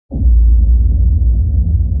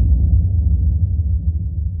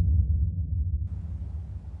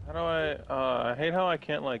I hate how I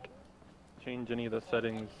can't like change any of the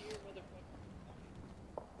settings.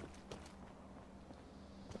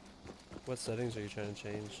 What settings are you trying to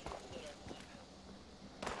change?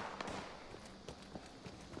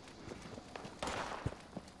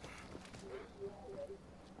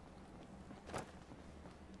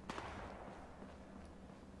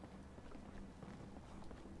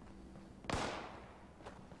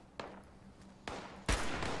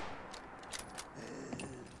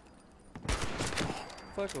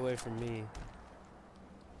 Fuck away from me.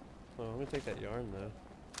 Oh, I'm gonna take that yarn though.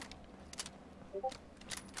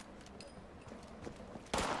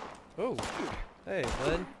 Oh! Hey,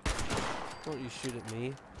 bud. Don't you shoot at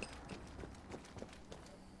me.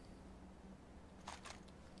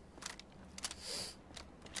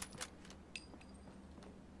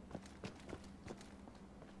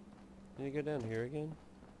 Can you go down here again?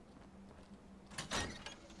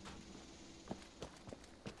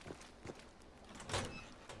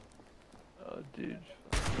 Oh, dude.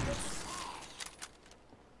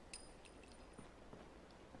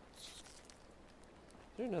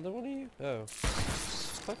 Is there another one of you? Oh.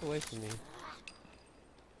 Fuck away from me.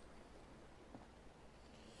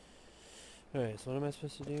 Alright, so what am I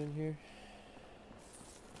supposed to do in here?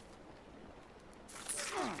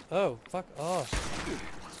 Oh, fuck off.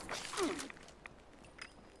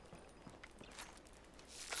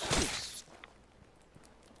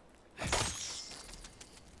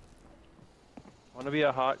 I want to be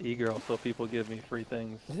a hot e-girl so people give me free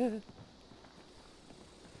things.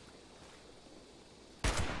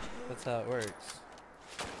 That's how it works.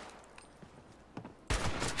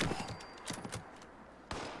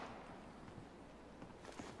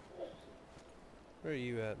 Where are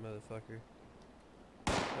you at, motherfucker?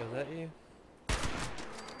 Oh, is that you?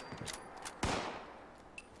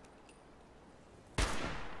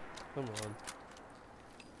 Come on.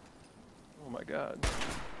 Oh my god.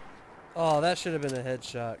 Oh, that should have been a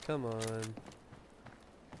headshot. Come on.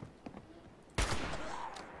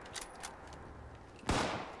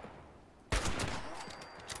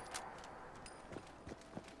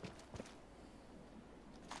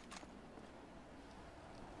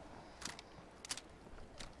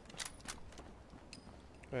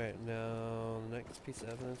 Alright, now the next piece of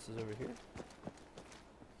evidence is over here.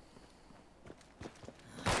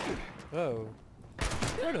 Oh.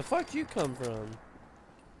 Where the fuck you come from?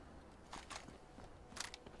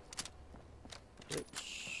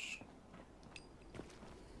 Bitch.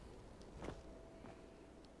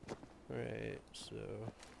 Alright, so... Is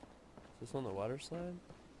this on the water slide?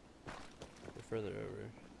 Or further over?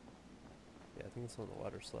 Yeah, I think it's on the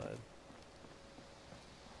water slide.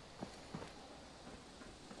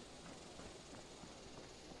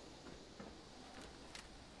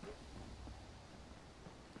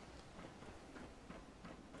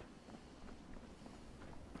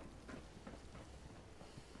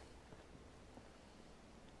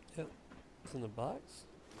 Yep, it's in the box.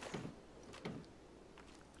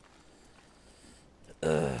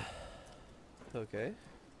 Okay.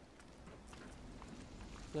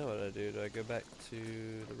 Now what do I do? Do I go back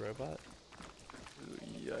to the robot? Ooh,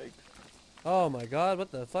 yikes. Oh my god,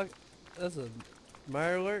 what the fuck? That's a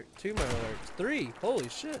Mire alert? 2 Mire alerts. 3! Holy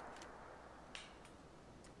shit!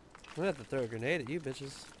 I'm gonna have to throw a grenade at you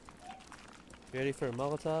bitches. You ready for a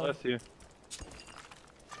Molotov? Bless you.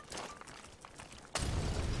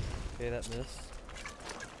 Okay, that missed.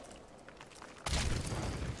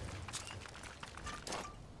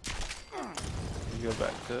 You go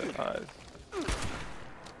back to eyes.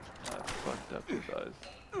 That's fucked up, his eyes.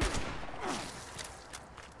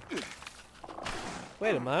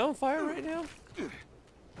 Wait, am I on fire right now?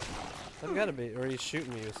 I've gotta be, or he's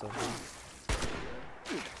shooting me with something.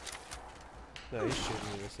 No, he's shooting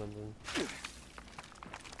me with something.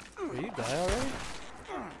 Will you die already?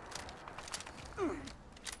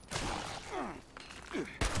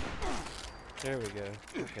 There we go.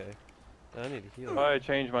 Okay. Now I need to heal. Why I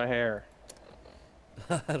changed my hair?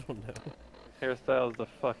 I don't know. Hairstyle is the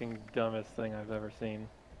fucking dumbest thing I've ever seen.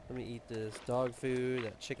 Let me eat this dog food,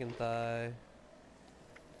 that chicken thigh.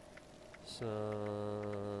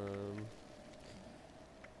 Some...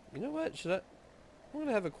 You know what? Should I... I'm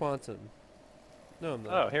gonna have a quantum. No, I'm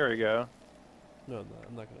not. Oh, here we go. No, I'm not.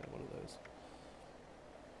 I'm not gonna have one of those.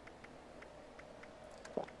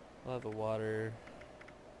 I'll have a water.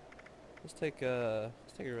 Let's take her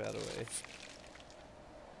out away.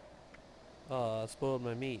 Ah, I spoiled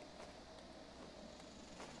my meat.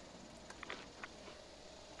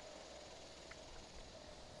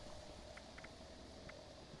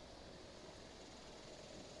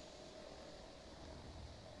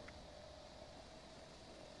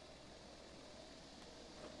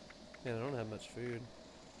 Man, I don't have much food.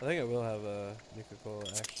 I think I will have a Nuka-Cola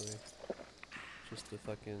actually, just to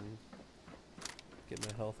fucking get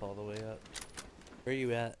my health all the way up. Where are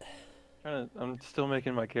you at? I'm still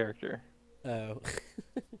making my character. Oh.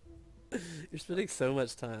 You're spending so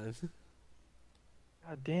much time.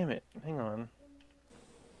 God damn it. Hang on.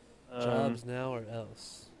 Jobs now or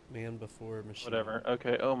else. Man before machine. Whatever.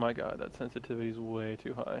 Okay. Oh my god, that sensitivity's way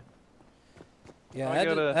too high. Yeah, Oh,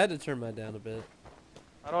 I had to turn mine down a bit.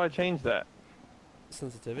 How do I change that?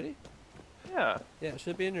 Sensitivity? Yeah. Yeah, it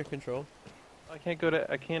should be in your control. I can't go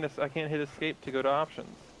to. I can't hit escape to go to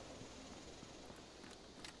options.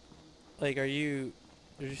 Like, are you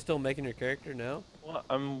still making your character now? Well,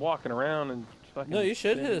 I'm walking around and fucking. No, you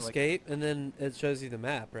should hit spinning, like... escape, and then it shows you the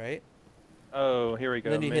map, right? Oh, here we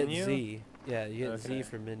go. And then you Menu? hit Z. Yeah, you hit Okay. Z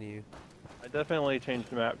for menu. I definitely changed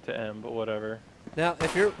the map to M, but whatever. Now,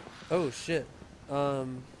 if you're... Oh, shit.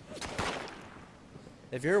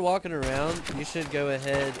 If you're walking around, you should go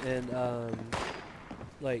ahead and,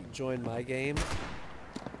 like, join my game.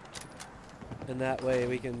 And that way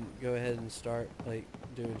we can go ahead and start, like,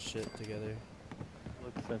 doing shit together.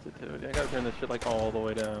 Look sensitivity. I gotta turn this shit, like, all the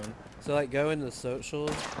way down. So, like, go into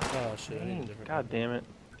socials. Oh, shit. I need a different God one. damn it.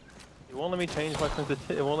 It won't let me change my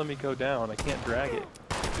sensitivity. It won't let me go down. I can't drag it.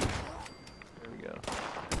 There we go.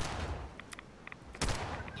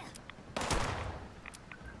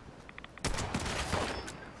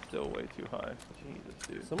 Still way too high. Jesus,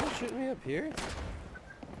 dude. Someone shooting me up here?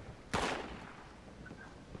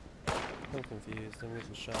 I'm confused. I'm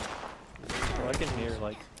getting shot. Well, I can hear,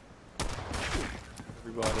 like,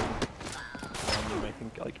 everybody around me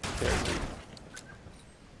making, like, characters.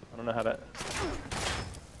 I don't know how to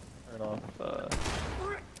turn off,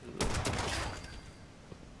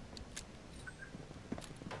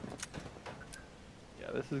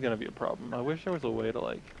 yeah, this is gonna be a problem. I wish there was a way to,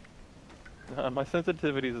 like... my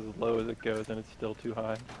sensitivity is as low as it goes, and it's still too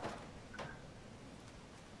high.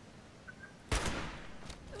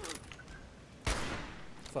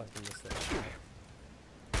 Fucking missed that.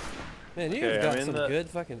 Man, you Okay, got I'm in some the- good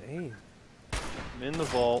fucking aim. I'm in the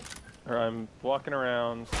vault, or I'm walking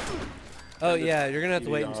around. Oh Turn the yeah, you're gonna have to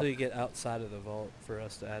TV wait off. until you get outside of the vault for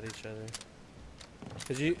us to add each other.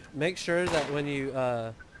 Cause you make sure that when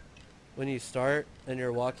you start and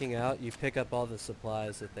you're walking out, you pick up all the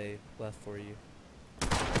supplies that they left for you.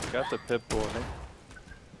 Got the Pip-Boy.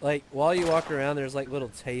 Like while you walk around, there's like little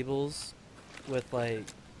tables with like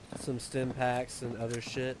some stim packs and other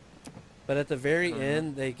shit. But at the very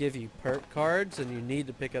end, they give you perk cards, and you need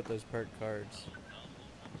to pick up those perk cards.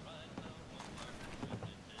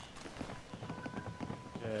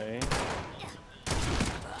 Okay.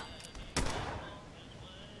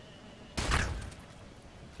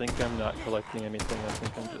 I think I'm not collecting anything. I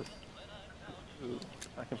think I'm just... Ooh,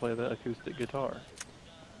 I can play the acoustic guitar.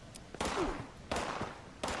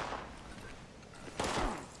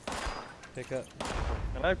 Pick up.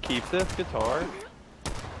 Can I keep this guitar?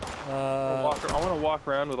 I want to walk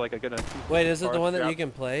around with like a good acoustic Wait, is it guitar the one that you strapped-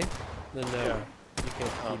 can play? Then no, Yeah. you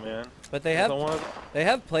can't. Oh keep it. man. But they Is have the one of- they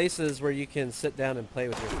have places where you can sit down and play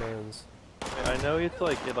with your friends. I know it's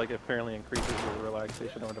like it apparently increases your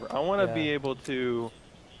relaxation or whatever. I want to be Yeah. able to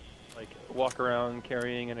like walk around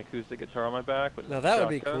carrying an acoustic guitar on my back with Now a that would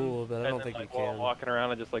be shotgun, cool, but I and don't then, think like, you while can. I'm walking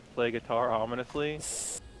around and just like play guitar ominously.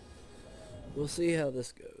 We'll see how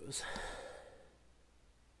this goes.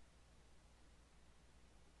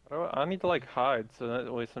 I need to like hide so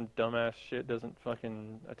that way some dumbass shit doesn't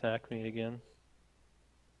fucking attack me again.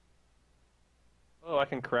 Oh, I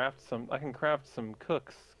can craft some. I can craft some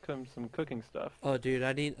some cooking stuff. Oh, dude,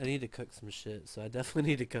 I need to cook some shit, so I definitely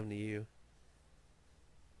need to come to you.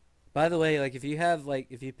 By the way, like if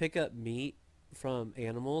you pick up meat from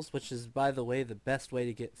animals, which is by the way the best way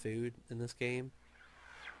to get food in this game,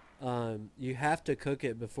 you have to cook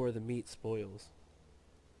it before the meat spoils.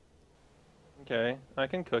 Okay, I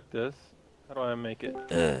can cook this. How do I make it?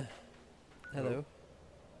 Hello.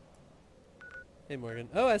 Hey Morgan.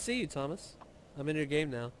 Oh, I see you, Thomas. I'm in your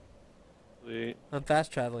game now. Sweet. I'm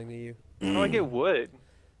fast traveling to you. How do I get wood?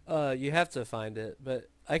 You have to find it, but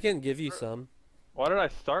I can give you some. Why did I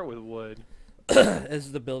start with wood?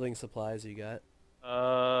 As the building supplies you got.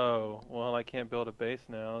 Oh, well, I can't build a base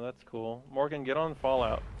now. That's cool. Morgan, get on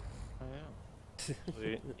Fallout. I am.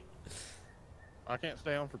 Sweet. I can't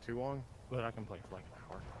stay on for too long, but I can play for like an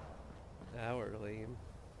hour. Hour lame.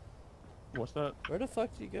 What's that? Where the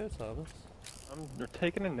fuck do you go, Thomas? I'm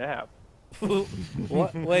taking a nap.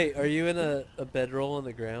 What? Wait, are you in a bedroll on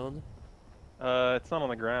the ground? It's not on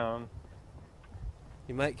the ground.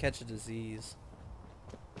 You might catch a disease.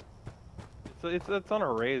 It's on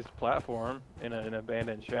a raised platform in an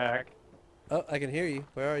abandoned shack. Oh, I can hear you.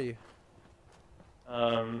 Where are you?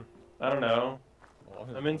 I don't know. Oh,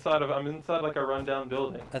 I'm inside like a rundown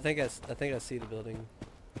building. I think I see the building.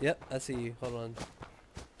 Yep, I see you. Hold on.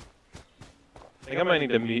 I think I might need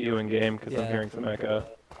to meet you in game because I'm Yeah. hearing some echo.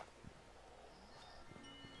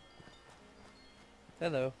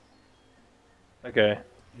 Hello. Okay.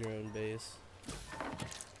 Your own base.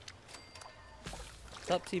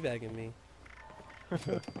 Stop teabagging me.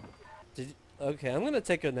 Okay, I'm gonna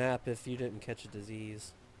take a nap if you didn't catch a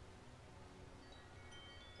disease.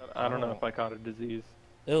 I don't know if I caught a disease.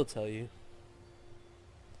 It'll tell you.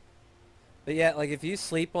 But yeah, like if you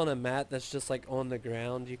sleep on a mat that's just like on the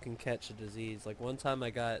ground, you can catch a disease. Like one time I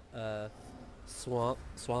got swamp.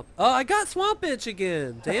 Oh, I got swamp itch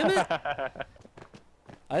again. Damn it!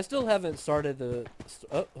 I still haven't started the.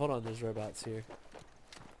 Oh, hold on. There's robots here.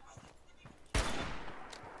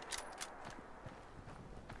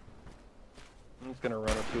 I'm just gonna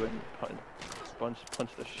run up to it and punch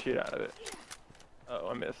the shit out of it. Oh,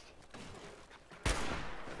 I missed.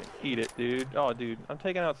 Fucking eat it, dude. Oh, dude, I'm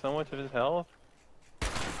taking out so much of his health.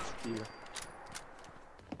 Here.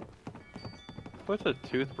 What's a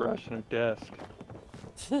toothbrush in a desk?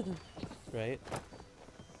 Right?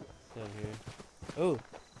 Down here. Oh,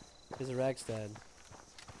 there's a Ragstad.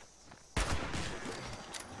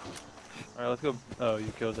 Alright, let's go. Oh,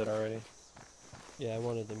 you killed it already. Yeah, I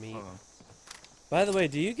wanted the meat. By the way,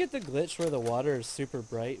 do you get the glitch where the water is super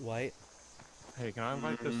bright white? Hey, can I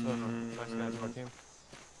invite this nice guy to our team?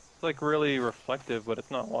 It's like really reflective, but it's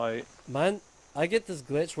not white. Mine, I get this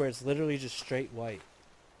glitch where it's literally just straight white.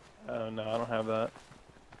 Oh no, I don't have that.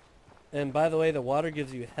 And by the way, the water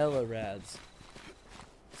gives you hella rads.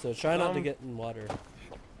 So try not to get in water.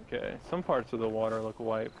 Okay, some parts of the water look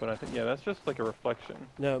white, but I think, yeah, that's just like a reflection.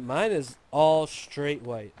 No, mine is all straight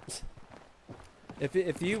white.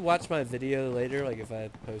 If you watch my video later, like if I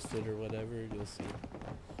post it or whatever, you'll see.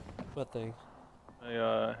 What thing?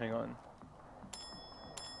 Hang on.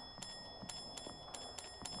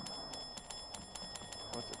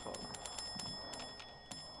 What's it called?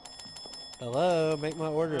 Hello, make my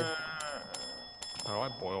order. How do I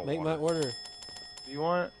boil Make water? my order. Do you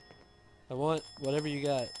want? I want whatever you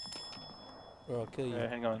got, or I'll kill you. Okay,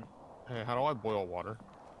 hang on. Hey, how do I boil water?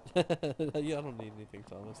 Yeah, I don't need anything,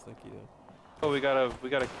 Thomas. Thank you. Oh, we gotta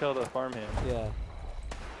kill the farmhand. Yeah.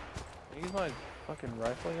 Can you use my fucking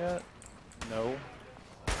rifle yet? No.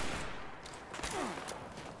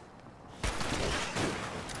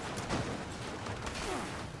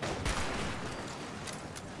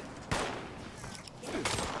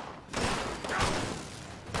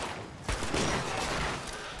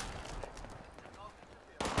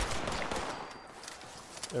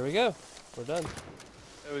 There we go. We're done.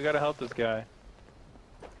 Hey, we gotta help this guy.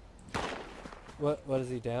 What is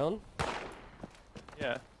he down?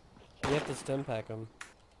 Yeah, You have to stem pack him.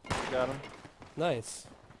 got him. Nice.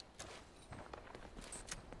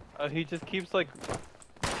 He just keeps like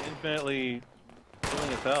infinitely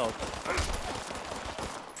filling his health.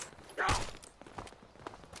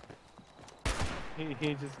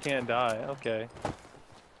 He just can't die. Okay.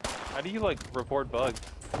 How do you like report bugs?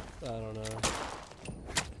 I don't know.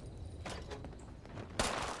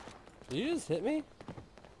 Did you just hit me?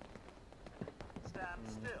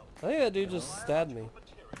 I think that dude just stabbed me.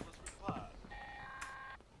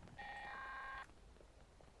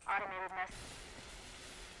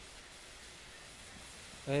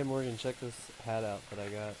 Hey Morgan, check this hat out that I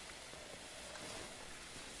got.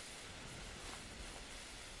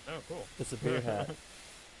 Oh, cool. It's a beer hat.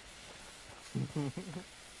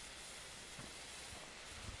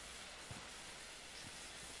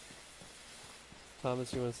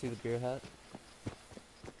 Thomas, you want to see the beer hat?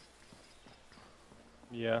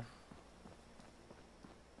 Yeah.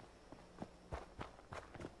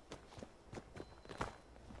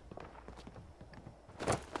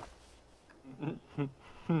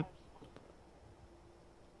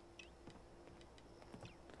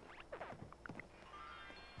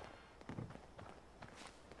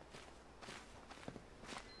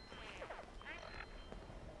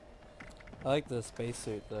 I like the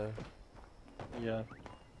spacesuit though. Yeah.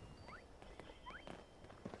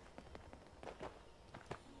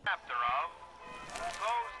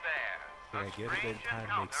 Yeah, getting good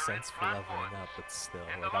time makes sense for leveling up, but still,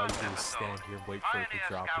 like all you do is stand here and wait for it to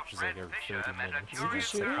drop, which is like every 30 minutes.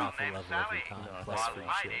 It's like half a level every time, plus free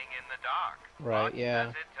shit. Right,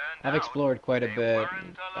 yeah. I've explored quite a bit.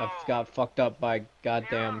 I've got fucked up by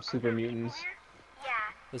goddamn super mutants.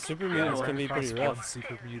 The super mutants can be pretty One rough.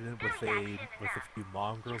 super mutant with a few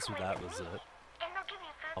mongrels, and that was it.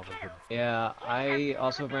 All of them. Yeah, I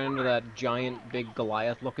also ran into that giant big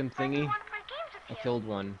Goliath looking thingy. I killed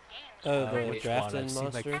one. Oh, the Which one? drafting I've seen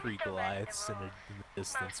monster? like 3 Goliaths in the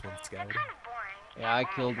distance when scouting. Yeah, I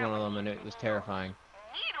killed one of them and it was terrifying.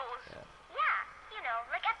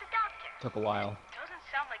 Took a while.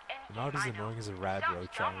 They're not as annoying as a rad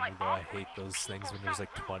roach army, though. I hate those things when there's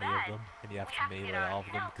like 20 of them and you have to melee all of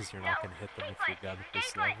them because you're not going to hit them with your gun at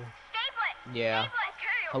this level. Yeah.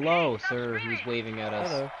 Hello, sir, who's waving at us.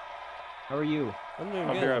 Hello. How are you? I'm doing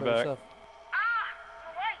I'll good. be How right about back. yourself?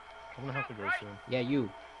 I'm gonna have to go soon. Yeah, you.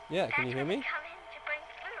 Yeah, can you hear me?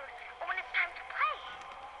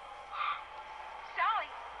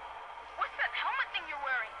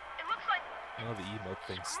 Oh, the emote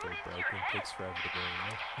thing's still broken. Takes forever to go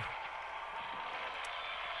away.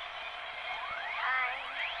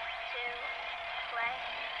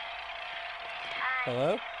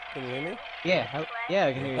 Hello? Can you hear me? Yeah, yeah,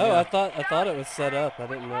 I can hear you Oh, now. I thought it was set up. I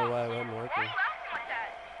didn't know why it wasn't working.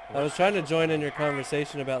 I was trying to join in your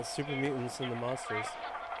conversation about super mutants and the monsters.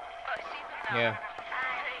 Yeah.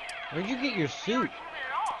 Where'd you get your suit?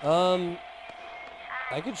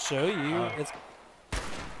 I could show you. It's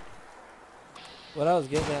what I was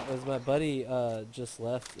getting at was my buddy just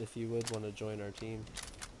left. If you would want to join our team.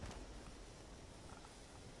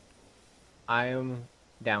 I am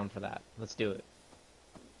down for that. Let's do it.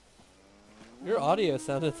 Your audio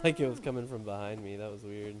sounded like it was coming from behind me. That was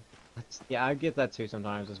weird. Yeah, I get that too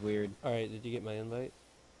sometimes. It's weird. All right, did you get my invite?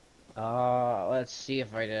 Let's see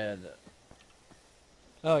if I did.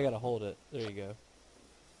 Oh, I gotta hold it. There you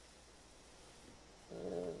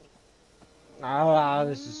go.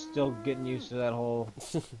 This is still getting used to that whole...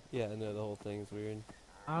 Yeah, I know the whole thing's weird.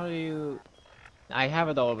 How do you... I have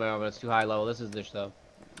it all over, but it's too high level. This is just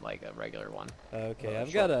like a regular one. Okay, Oh,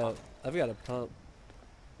 I've short got a pump. pump.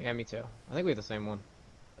 Yeah, me too. I think we have the same one.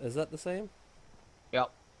 Is that the same?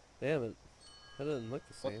 Yep. Damn it, that doesn't look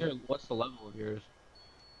the same. What's the level of yours?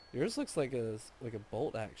 Yours looks like a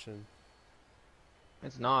bolt action.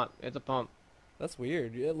 It's not. It's a pump. That's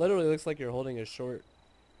weird. It literally looks like you're holding a short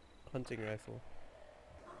hunting rifle.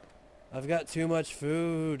 I've got too much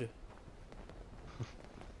food.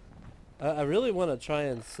 I really want to try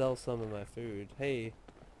and sell some of my food. Hey,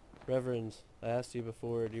 Reverend, I asked you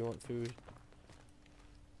before, do you want food?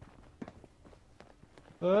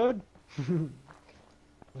 Food?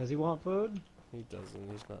 Does he want food? He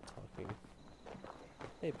doesn't, he's not talking.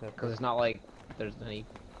 Hey, Pepper. Because it's not like there's any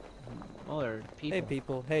other people. Hey,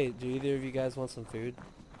 people. Hey, do either of you guys want some food?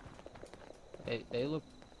 They look...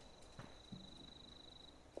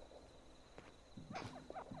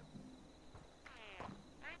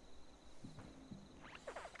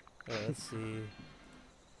 Alright, let's see.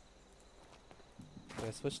 Can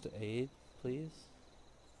I switch to aid, please?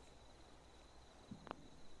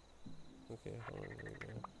 Okay, hold on, there we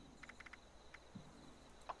go.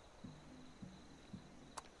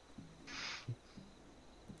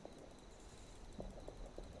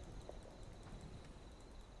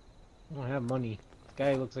 I don't have money. This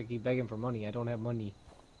guy looks like he's begging for money. I don't have money.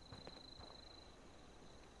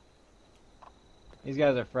 These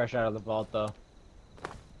guys are fresh out of the vault, though.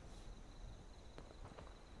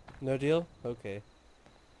 No deal? Okay.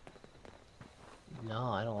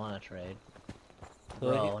 No, I don't want to trade.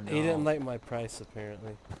 Well, Bro, he didn't no. like my price,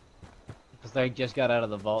 apparently. Because they just got out of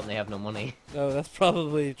the vault and they have no money. Oh, that's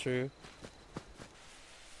probably true.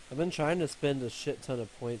 I've been trying to spend a shit ton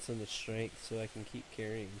of points into strength so I can keep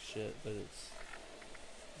carrying shit, but it's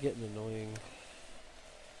getting annoying.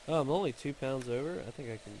 Oh, I'm only 2 pounds over? I think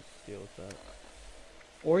I can deal with that.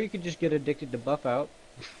 Or you could just get addicted to buff out.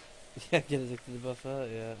 Yeah, get addicted to buff out,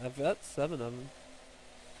 yeah. I've got 7 of them.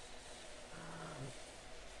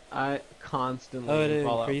 I constantly Oh, it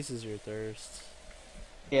fall out. increases your thirst.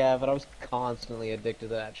 Yeah, but I was constantly addicted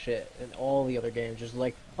to that shit. And all the other games just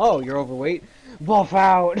like, oh, you're overweight? Buff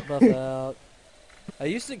out! Buff out. I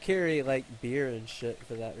used to carry, like, beer and shit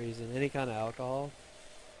for that reason. Any kind of alcohol.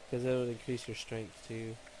 Because it would increase your strength,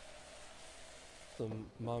 too. Some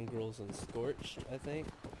mongrels and scorched, I think.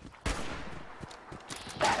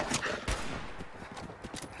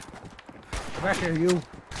 Come back here, you!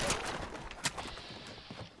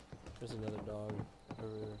 There's another dog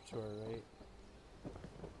over to our right.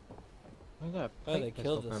 Look at that Oh, they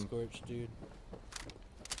killed the scorched dude.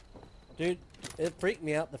 Dude, it freaked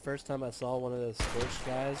me out the first time I saw one of those scorched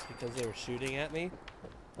guys because they were shooting at me.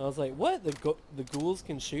 I was like, what? The ghouls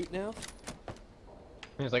can shoot now?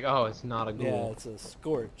 And it's like, oh, it's not a ghoul. Yeah, it's a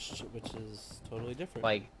scorched, which is totally different.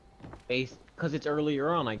 Like, because it's earlier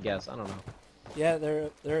on, I guess. I don't know. Yeah,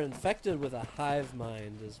 they're infected with a hive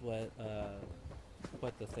mind, is what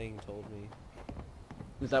the thing told me.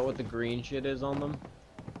 Is that what the green shit is on them?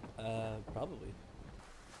 Probably.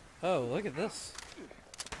 Oh, look at this.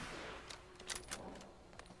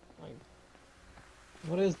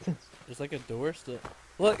 What is this? There's like a door still.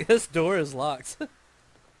 Look, this door is locked. Is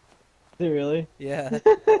it really? Yeah.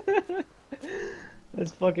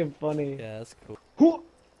 That's fucking funny. Yeah, that's cool. Whew.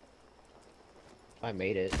 I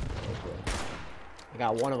made it. I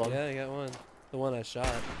got one of them. Yeah, I got one. The one I shot.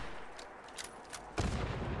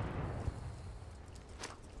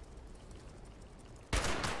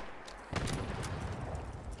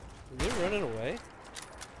 Are they running away?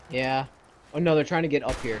 Yeah. Oh no, they're trying to get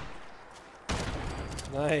up here.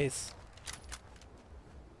 Nice.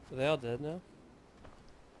 Are they all dead now?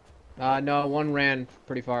 No, one ran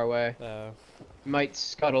pretty far away. Oh. He might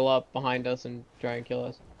scuttle up behind us and try and kill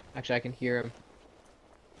us. Actually, I can hear him.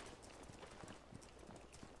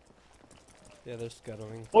 Yeah, they're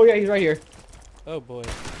scuttling. Oh yeah, he's right here. Oh boy.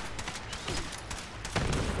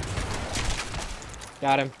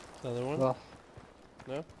 Got him. Another one? Well,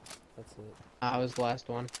 No? That's it. that was the last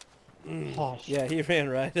one. Oh, shit. Yeah, he ran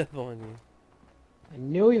right up on you. I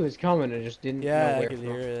knew he was coming, I just didn't know Yeah, where I could from.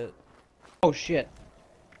 hear it. Oh shit.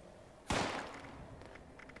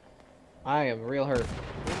 I am real hurt.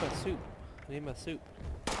 I need my soup. I need my soup.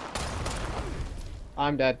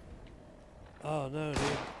 I'm dead. Oh no, dude.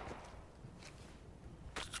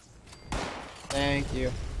 Thank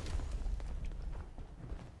you.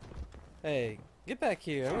 Hey, get back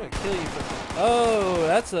here. I'm gonna kill you for... Oh,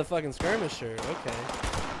 that's a fucking skirmisher. Okay.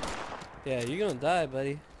 Yeah, you're gonna die,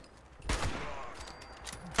 buddy.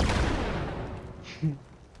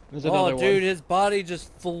 There's Oh, another dude, one. his body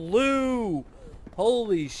just flew.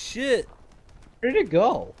 Holy shit. Where did it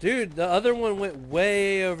go? Dude, the other one went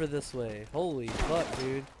way over this way. Holy fuck,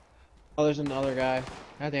 dude. Oh, there's another guy.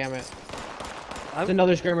 God damn it. I'm... It's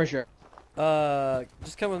another skirmisher.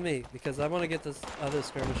 Just come with me, because I want to get this other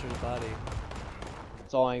skirmisher's body.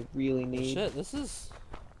 That's all I really Oh, need. shit, this is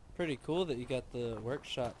pretty cool that you got the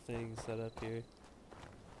workshop thing set up here.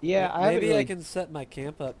 Yeah, I haven't Maybe really... I can set my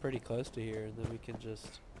camp up pretty close to here, and then we can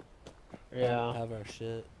just Yeah. have our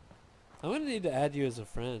shit. I'm gonna need to add you as a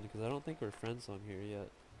friend, because I don't think we're friends on here yet.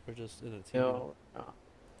 We're just in a team. No.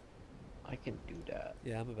 I can do that.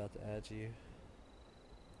 Yeah, I'm about to add you.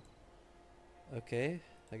 Okay,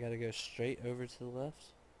 I gotta go straight over to the left.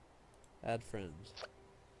 Add friends.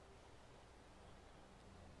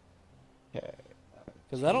 Okay.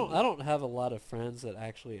 Because I don't have a lot of friends that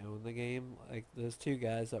actually own the game. Like those two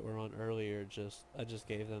guys that were on earlier, I just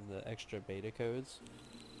gave them the extra beta codes.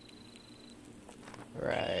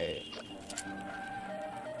 Right.